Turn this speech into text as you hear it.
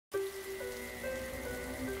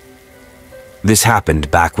This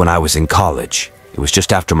happened back when I was in college. It was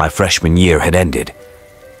just after my freshman year had ended.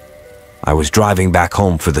 I was driving back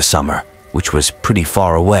home for the summer, which was pretty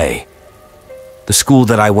far away. The school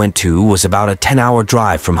that I went to was about a 10-hour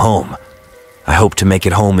drive from home. I hoped to make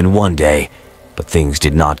it home in one day, but things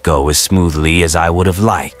did not go as smoothly as I would have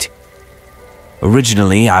liked.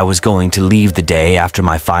 Originally, I was going to leave the day after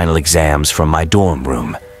my final exams from my dorm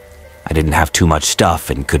room. I didn't have too much stuff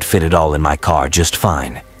and could fit it all in my car just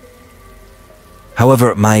fine.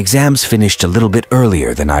 However, my exams finished a little bit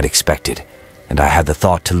earlier than I'd expected, and I had the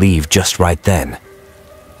thought to leave just right then.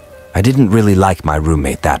 I didn't really like my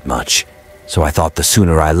roommate that much, so I thought the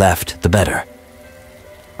sooner I left, the better.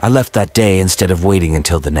 I left that day instead of waiting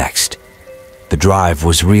until the next. The drive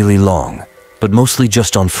was really long, but mostly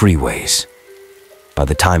just on freeways. By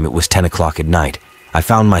the time it was 10 o'clock at night, I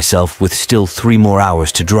found myself with still 3 more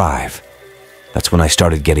hours to drive. That's when I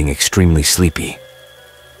started getting extremely sleepy.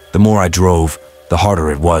 The more I drove, the harder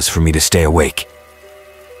it was for me to stay awake.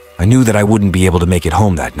 I knew that I wouldn't be able to make it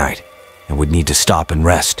home that night and would need to stop and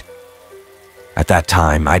rest. At that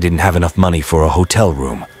time, I didn't have enough money for a hotel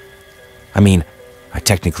room. I mean, I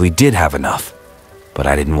technically did have enough, but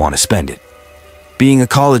I didn't want to spend it. Being a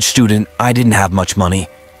college student, I didn't have much money,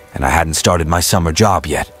 and I hadn't started my summer job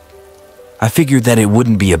yet. I figured that it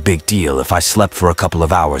wouldn't be a big deal if I slept for a couple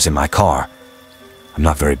of hours in my car. I'm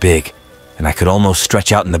not very big, and I could almost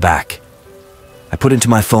stretch out in the back. I put into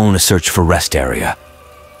my phone a search for rest area.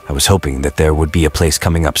 I was hoping that there would be a place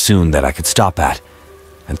coming up soon that I could stop at,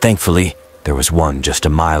 and thankfully, there was one just a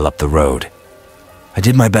mile up the road. I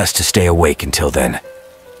did my best to stay awake until then.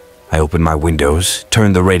 I opened my windows,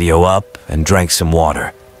 turned the radio up, and drank some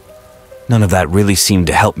water. None of that really seemed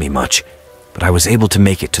to help me much, but I was able to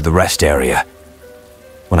make it to the rest area.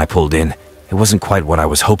 When I pulled in, it wasn't quite what I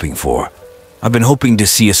was hoping for. I've been hoping to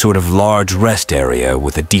see a sort of large rest area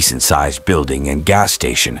with a decent-sized building and gas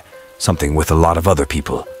station, something with a lot of other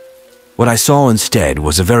people. What I saw instead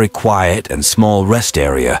was a very quiet and small rest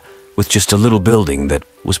area with just a little building that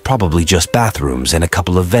was probably just bathrooms and a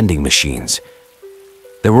couple of vending machines.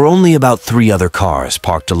 There were only about 3 other cars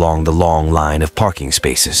parked along the long line of parking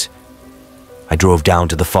spaces. I drove down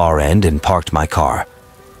to the far end and parked my car.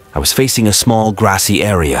 I was facing a small grassy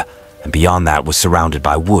area, and beyond that was surrounded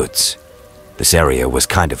by woods. This area was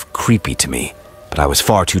kind of creepy to me, but I was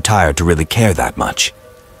far too tired to really care that much.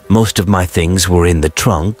 Most of my things were in the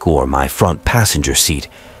trunk or my front passenger seat,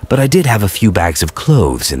 but I did have a few bags of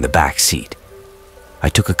clothes in the back seat. I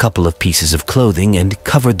took a couple of pieces of clothing and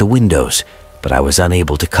covered the windows, but I was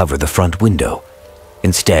unable to cover the front window.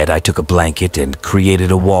 Instead, I took a blanket and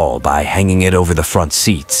created a wall by hanging it over the front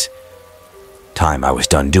seats. Time I was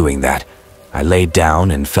done doing that, I laid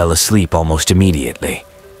down and fell asleep almost immediately.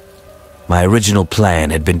 My original plan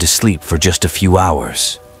had been to sleep for just a few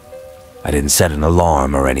hours. I didn't set an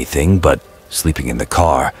alarm or anything, but sleeping in the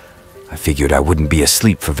car, I figured I wouldn't be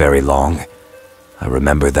asleep for very long. I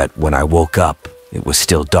remember that when I woke up, it was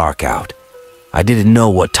still dark out. I didn't know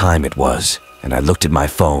what time it was, and I looked at my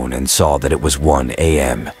phone and saw that it was 1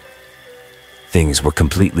 a.m. Things were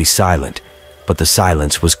completely silent, but the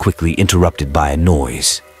silence was quickly interrupted by a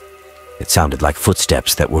noise. It sounded like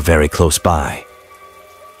footsteps that were very close by.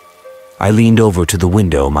 I leaned over to the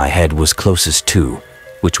window my head was closest to,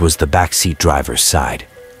 which was the backseat driver's side.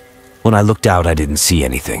 When I looked out, I didn't see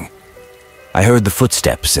anything. I heard the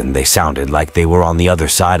footsteps, and they sounded like they were on the other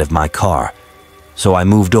side of my car, so I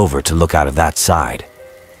moved over to look out of that side.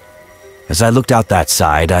 As I looked out that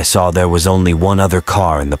side, I saw there was only one other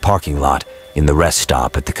car in the parking lot, in the rest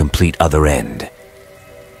stop at the complete other end.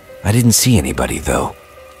 I didn't see anybody, though.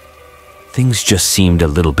 Things just seemed a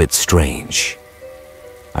little bit strange.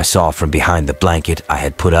 I saw from behind the blanket I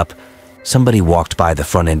had put up, somebody walked by the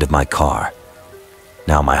front end of my car.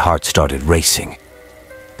 Now my heart started racing.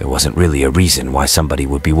 There wasn't really a reason why somebody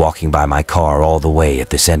would be walking by my car all the way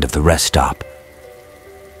at this end of the rest stop.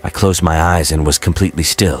 I closed my eyes and was completely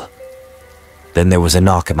still. Then there was a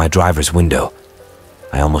knock at my driver's window.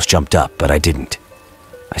 I almost jumped up, but I didn't.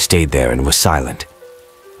 I stayed there and was silent.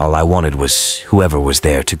 All I wanted was whoever was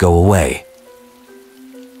there to go away.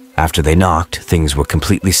 After they knocked, things were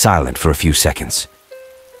completely silent for a few seconds.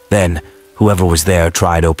 Then, whoever was there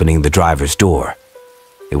tried opening the driver's door.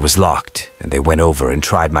 It was locked, and they went over and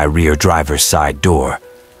tried my rear driver's side door.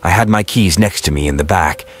 I had my keys next to me in the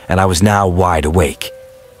back, and I was now wide awake.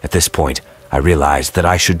 At this point, I realized that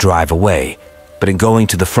I should drive away, but in going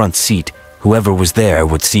to the front seat, whoever was there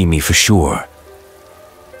would see me for sure.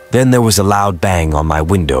 Then there was a loud bang on my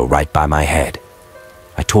window right by my head.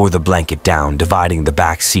 I tore the blanket down, dividing the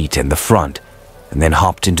back seat and the front, and then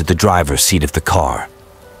hopped into the driver's seat of the car.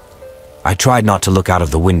 I tried not to look out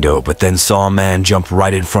of the window, but then saw a man jump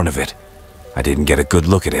right in front of it. I didn't get a good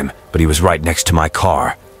look at him, but he was right next to my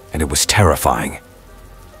car, and it was terrifying.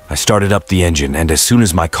 I started up the engine, and as soon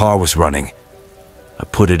as my car was running, I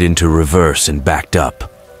put it into reverse and backed up.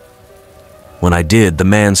 When I did, the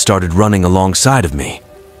man started running alongside of me.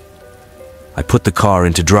 I put the car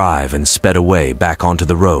into drive and sped away back onto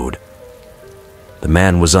the road. The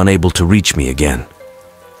man was unable to reach me again.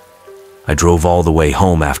 I drove all the way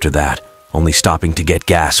home after that, only stopping to get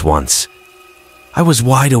gas once. I was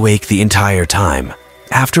wide awake the entire time.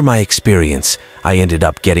 After my experience, I ended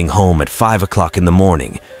up getting home at 5 o'clock in the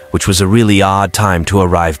morning, which was a really odd time to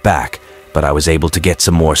arrive back, but I was able to get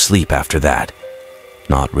some more sleep after that.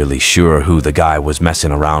 Not really sure who the guy was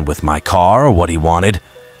messing around with my car or what he wanted.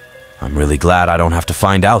 I'm really glad I don't have to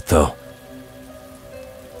find out, though.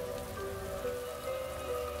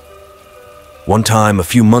 One time, a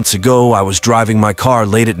few months ago, I was driving my car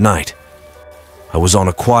late at night. I was on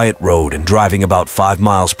a quiet road and driving about 5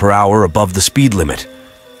 miles per hour above the speed limit.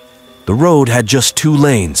 The road had just 2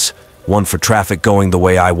 lanes, one for traffic going the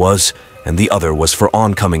way I was, and the other was for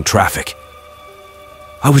oncoming traffic.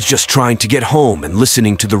 I was just trying to get home and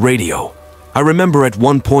listening to the radio. I remember at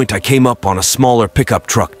one point I came up on a smaller pickup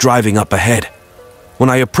truck driving up ahead. When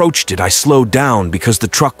I approached it, I slowed down because the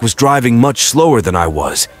truck was driving much slower than I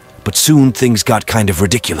was, but soon things got kind of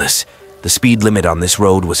ridiculous. The speed limit on this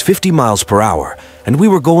road was 50 miles per hour, and we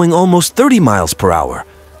were going almost 30 miles per hour.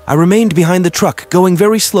 I remained behind the truck, going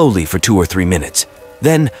very slowly for 2 or 3 minutes.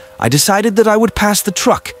 Then I decided that I would pass the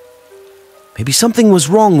truck. Maybe something was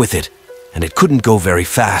wrong with it, and it couldn't go very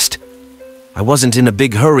fast. I wasn't in a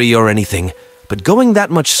big hurry or anything, but going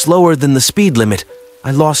that much slower than the speed limit,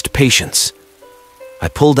 I lost patience. I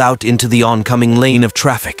pulled out into the oncoming lane of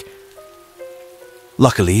traffic.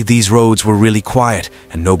 Luckily, these roads were really quiet,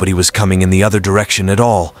 and nobody was coming in the other direction at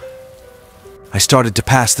all. I started to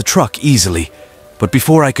pass the truck easily, but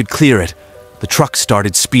before I could clear it, the truck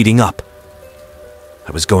started speeding up.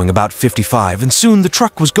 I was going about 55, and soon the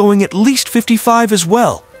truck was going at least 55 as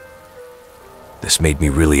well. This made me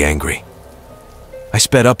really angry. I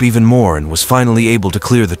sped up even more and was finally able to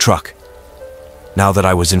clear the truck. Now that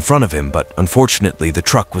I was in front of him, but unfortunately the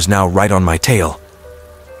truck was now right on my tail.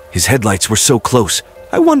 His headlights were so close,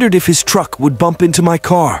 I wondered if his truck would bump into my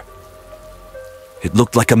car. It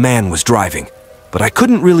looked like a man was driving, but I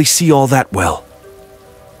couldn't really see all that well.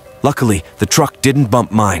 Luckily, the truck didn't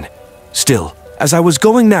bump mine. Still, as I was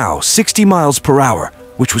going now 60 miles per hour,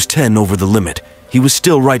 which was 10 over the limit, he was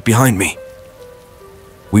still right behind me.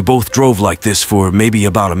 We both drove like this for maybe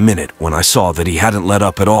about a minute when I saw that he hadn't let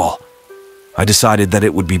up at all. I decided that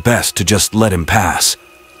it would be best to just let him pass.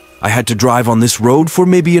 I had to drive on this road for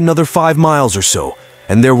maybe another 5 miles or so,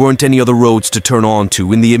 and there weren't any other roads to turn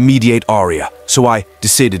onto in the immediate area, so I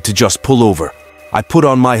decided to just pull over. I put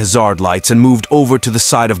on my hazard lights and moved over to the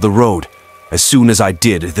side of the road. As soon as I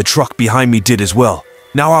did, the truck behind me did as well.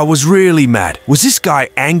 Now I was really mad. Was this guy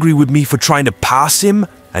angry with me for trying to pass him,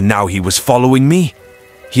 and now he was following me?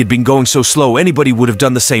 He had been going so slow, anybody would have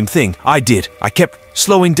done the same thing. I did. I kept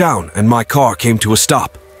slowing down, and my car came to a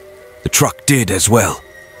stop. The truck did as well.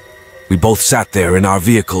 We both sat there in our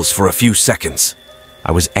vehicles for a few seconds.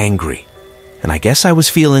 I was angry, and I guess I was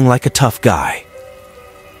feeling like a tough guy.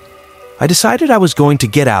 I decided I was going to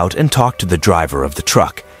get out and talk to the driver of the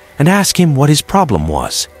truck and ask him what his problem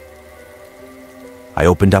was. I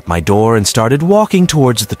opened up my door and started walking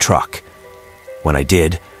towards the truck. When I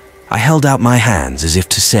did, I held out my hands as if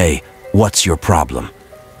to say, "What's your problem?"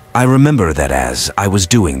 I remember that as I was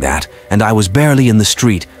doing that, and I was barely in the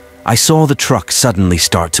street, I saw the truck suddenly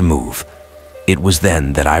start to move. It was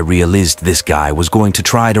then that I realized this guy was going to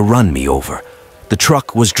try to run me over. The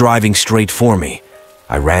truck was driving straight for me.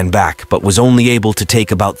 I ran back, but was only able to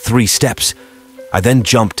take about 3 steps. I then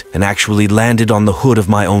jumped and actually landed on the hood of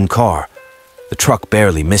my own car. The truck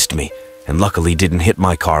barely missed me, and luckily didn't hit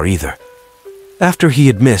my car either. After he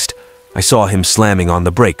had missed, I saw him slamming on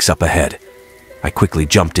the brakes up ahead. I quickly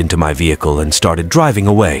jumped into my vehicle and started driving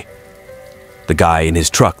away. The guy in his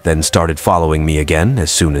truck then started following me again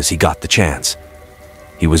as soon as he got the chance.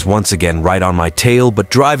 He was once again right on my tail, but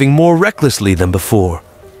driving more recklessly than before.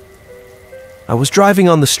 I was driving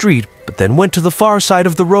on the street, but then went to the far side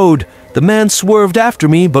of the road. The man swerved after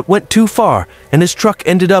me, but went too far, and his truck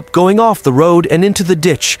ended up going off the road and into the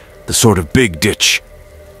ditch, the sort of big ditch.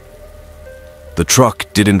 The truck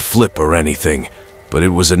didn't flip or anything, but it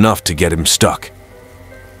was enough to get him stuck.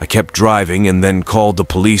 I kept driving and then called the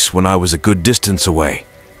police when I was a good distance away.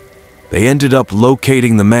 They ended up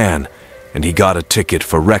locating the man, and he got a ticket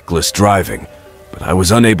for reckless driving, but I was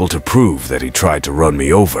unable to prove that he tried to run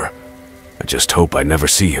me over. I just hope I never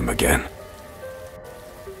see him again.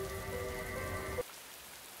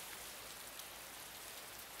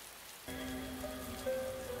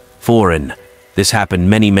 Foreign. This happened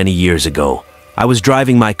many years ago. I was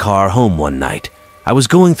driving my car home one night. I was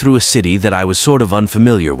going through a city that I was sort of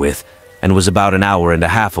unfamiliar with and was about an hour and a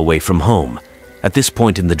half away from home. At this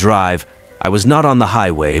point in the drive, I was not on the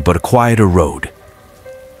highway but a quieter road.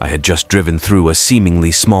 I had just driven through a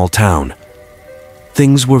seemingly small town.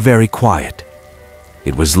 Things were very quiet.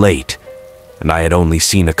 It was late, and I had only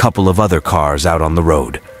seen a couple of other cars out on the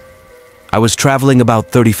road. I was traveling about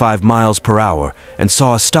 35 miles per hour and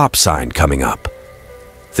saw a stop sign coming up.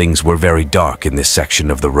 Things were very dark in this section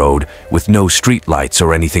of the road with no street lights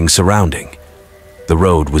or anything surrounding. The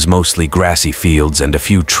road was mostly grassy fields and a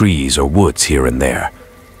few trees or woods here and there.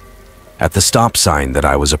 At the stop sign that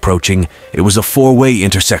I was approaching, it was a four-way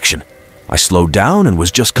intersection. I slowed down and was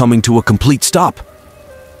just coming to a complete stop.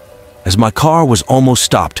 As my car was almost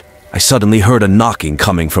stopped, I suddenly heard a knocking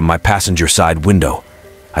coming from my passenger side window.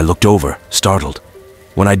 I looked over, startled.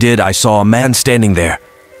 When I did, I saw a man standing there.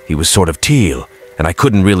 He was sort of teal, and I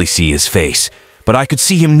couldn't really see his face, but I could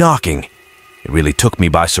see him knocking. It really took me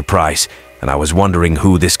by surprise, and I was wondering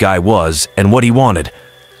who this guy was and what he wanted.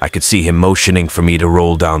 I could see him motioning for me to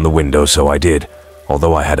roll down the window, so I did,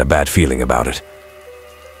 although I had a bad feeling about it.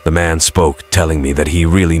 The man spoke, telling me that he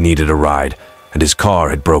really needed a ride, and his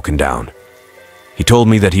car had broken down. He told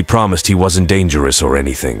me that he promised he wasn't dangerous or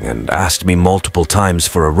anything, and asked me multiple times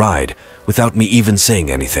for a ride, without me even saying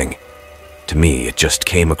anything. To me, it just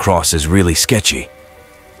came across as really sketchy.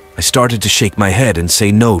 I started to shake my head and say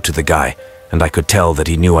no to the guy, and I could tell that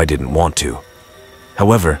he knew I didn't want to.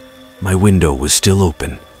 However, my window was still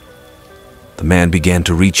open. The man began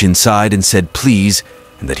to reach inside and said please,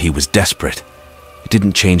 and that he was desperate. It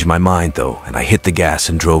didn't change my mind though, and I hit the gas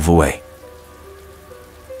and drove away.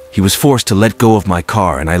 He was forced to let go of my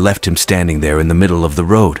car, and I left him standing there in the middle of the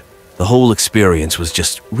road. The whole experience was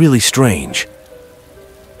just really strange.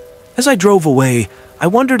 As I drove away, I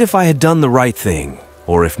wondered if I had done the right thing,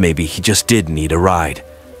 or if maybe he just did need a ride.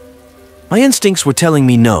 My instincts were telling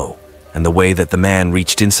me no, and the way that the man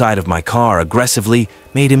reached inside of my car aggressively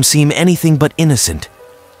made him seem anything but innocent.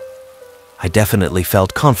 I definitely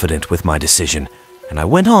felt confident with my decision, and I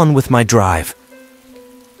went on with my drive.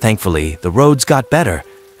 Thankfully, the roads got better,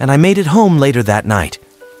 and I made it home later that night.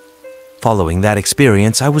 Following that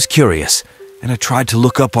experience, I was curious, and I tried to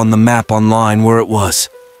look up on the map online where it was.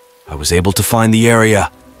 I was able to find the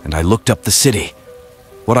area, and I looked up the city.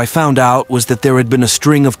 What I found out was that there had been a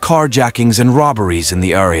string of carjackings and robberies in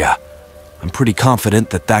the area. I'm pretty confident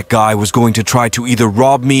that that guy was going to try to either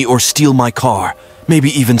rob me or steal my car, maybe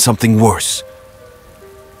even something worse.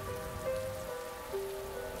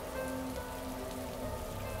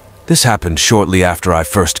 This happened shortly after I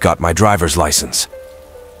first got my driver's license.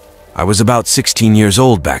 I was about 16 years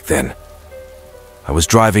old back then. I was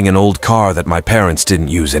driving an old car that my parents didn't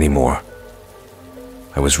use anymore.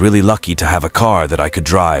 I was really lucky to have a car that I could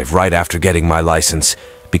drive right after getting my license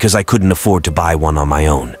because I couldn't afford to buy one on my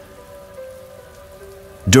own.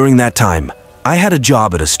 During that time, I had a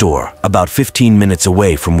job at a store about 15 minutes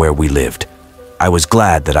away from where we lived. I was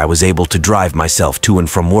glad that I was able to drive myself to and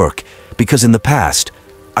from work because in the past,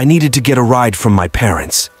 I needed to get a ride from my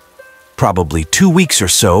parents. Probably 2 weeks or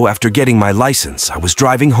so after getting my license, I was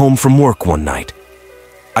driving home from work one night.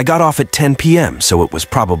 I got off at 10 p.m., so it was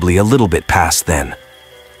probably a little bit past then.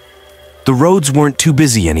 The roads weren't too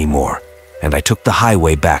busy anymore, and I took the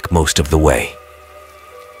highway back most of the way.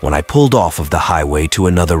 When I pulled off of the highway to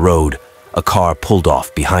another road, a car pulled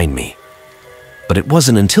off behind me. But it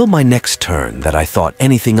wasn't until my next turn that I thought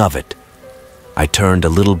anything of it. I turned a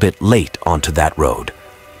little bit late onto that road.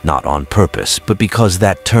 Not on purpose, but because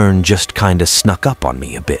that turn just kinda snuck up on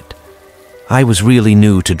me a bit. I was really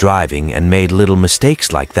new to driving and made little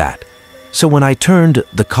mistakes like that, so when I turned,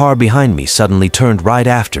 the car behind me suddenly turned right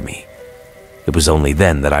after me. It was only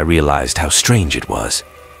then that I realized how strange it was.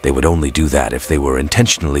 They would only do that if they were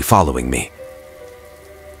intentionally following me.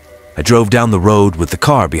 I drove down the road with the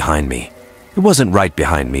car behind me. It wasn't right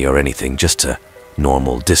behind me or anything, just a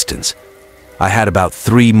normal distance. I had about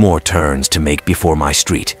 3 more turns to make before my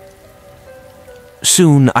street.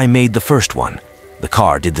 Soon I made the first one. The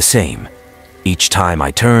car did the same. Each time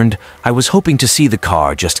I turned, I was hoping to see the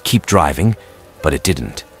car just keep driving, but it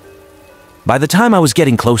didn't. By the time I was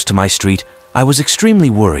getting close to my street, I was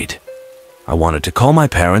extremely worried. I wanted to call my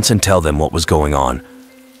parents and tell them what was going on.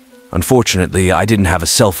 Unfortunately, I didn't have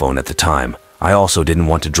a cell phone at the time. I also didn't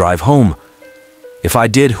want to drive home. If I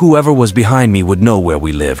did, whoever was behind me would know where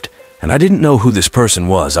we lived, and I didn't know who this person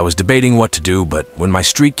was. I was debating what to do, but when my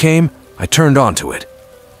street came, I turned onto it.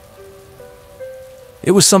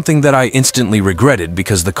 It was something that I instantly regretted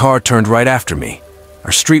because the car turned right after me.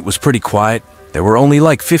 Our street was pretty quiet. There were only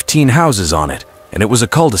like 15 houses on it, and it was a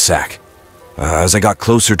cul-de-sac. As I got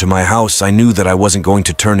closer to my house, I knew that I wasn't going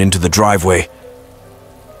to turn into the driveway.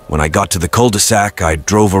 When I got to the cul-de-sac, I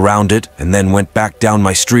drove around it and then went back down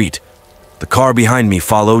my street. The car behind me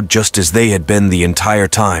followed just as they had been the entire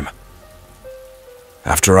time.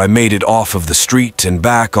 After I made it off of the street and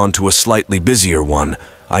back onto a slightly busier one,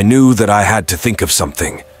 I knew that I had to think of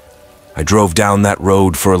something. I drove down that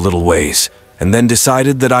road for a little ways, and then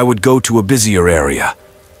decided that I would go to a busier area.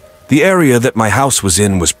 The area that my house was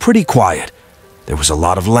in was pretty quiet. There was a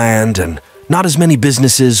lot of land and not as many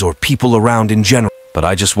businesses or people around in general, but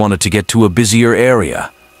I just wanted to get to a busier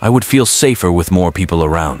area. I would feel safer with more people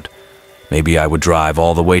around. Maybe I would drive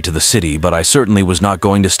all the way to the city, but I certainly was not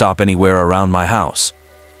going to stop anywhere around my house.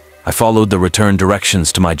 I followed the return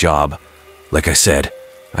directions to my job. Like I said,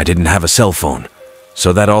 I didn't have a cell phone,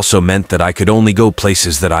 so that also meant that I could only go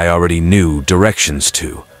places that I already knew directions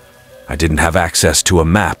to. I didn't have access to a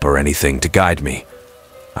map or anything to guide me.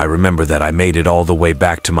 I remember that I made it all the way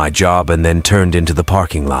back to my job and then turned into the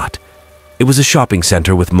parking lot. It was a shopping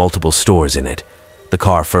center with multiple stores in it. The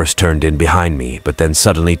car first turned in behind me, but then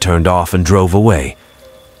suddenly turned off and drove away.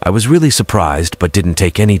 I was really surprised, but didn't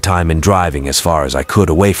take any time in driving as far as I could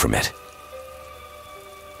away from it.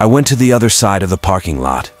 I went to the other side of the parking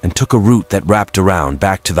lot and took a route that wrapped around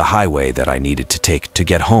back to the highway that I needed to take to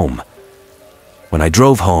get home. When I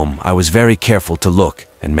drove home, I was very careful to look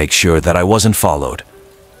and make sure that I wasn't followed.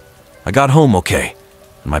 I got home okay,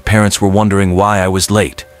 and my parents were wondering why I was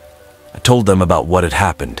late. I told them about what had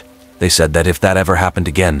happened. They said that if that ever happened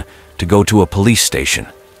again, to go to a police station,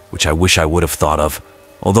 which I wish I would have thought of,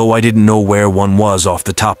 although I didn't know where one was off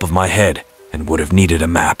the top of my head and would have needed a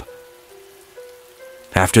map.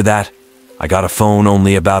 After that, I got a phone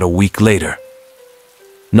only about a week later.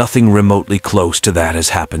 Nothing remotely close to that has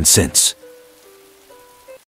happened since.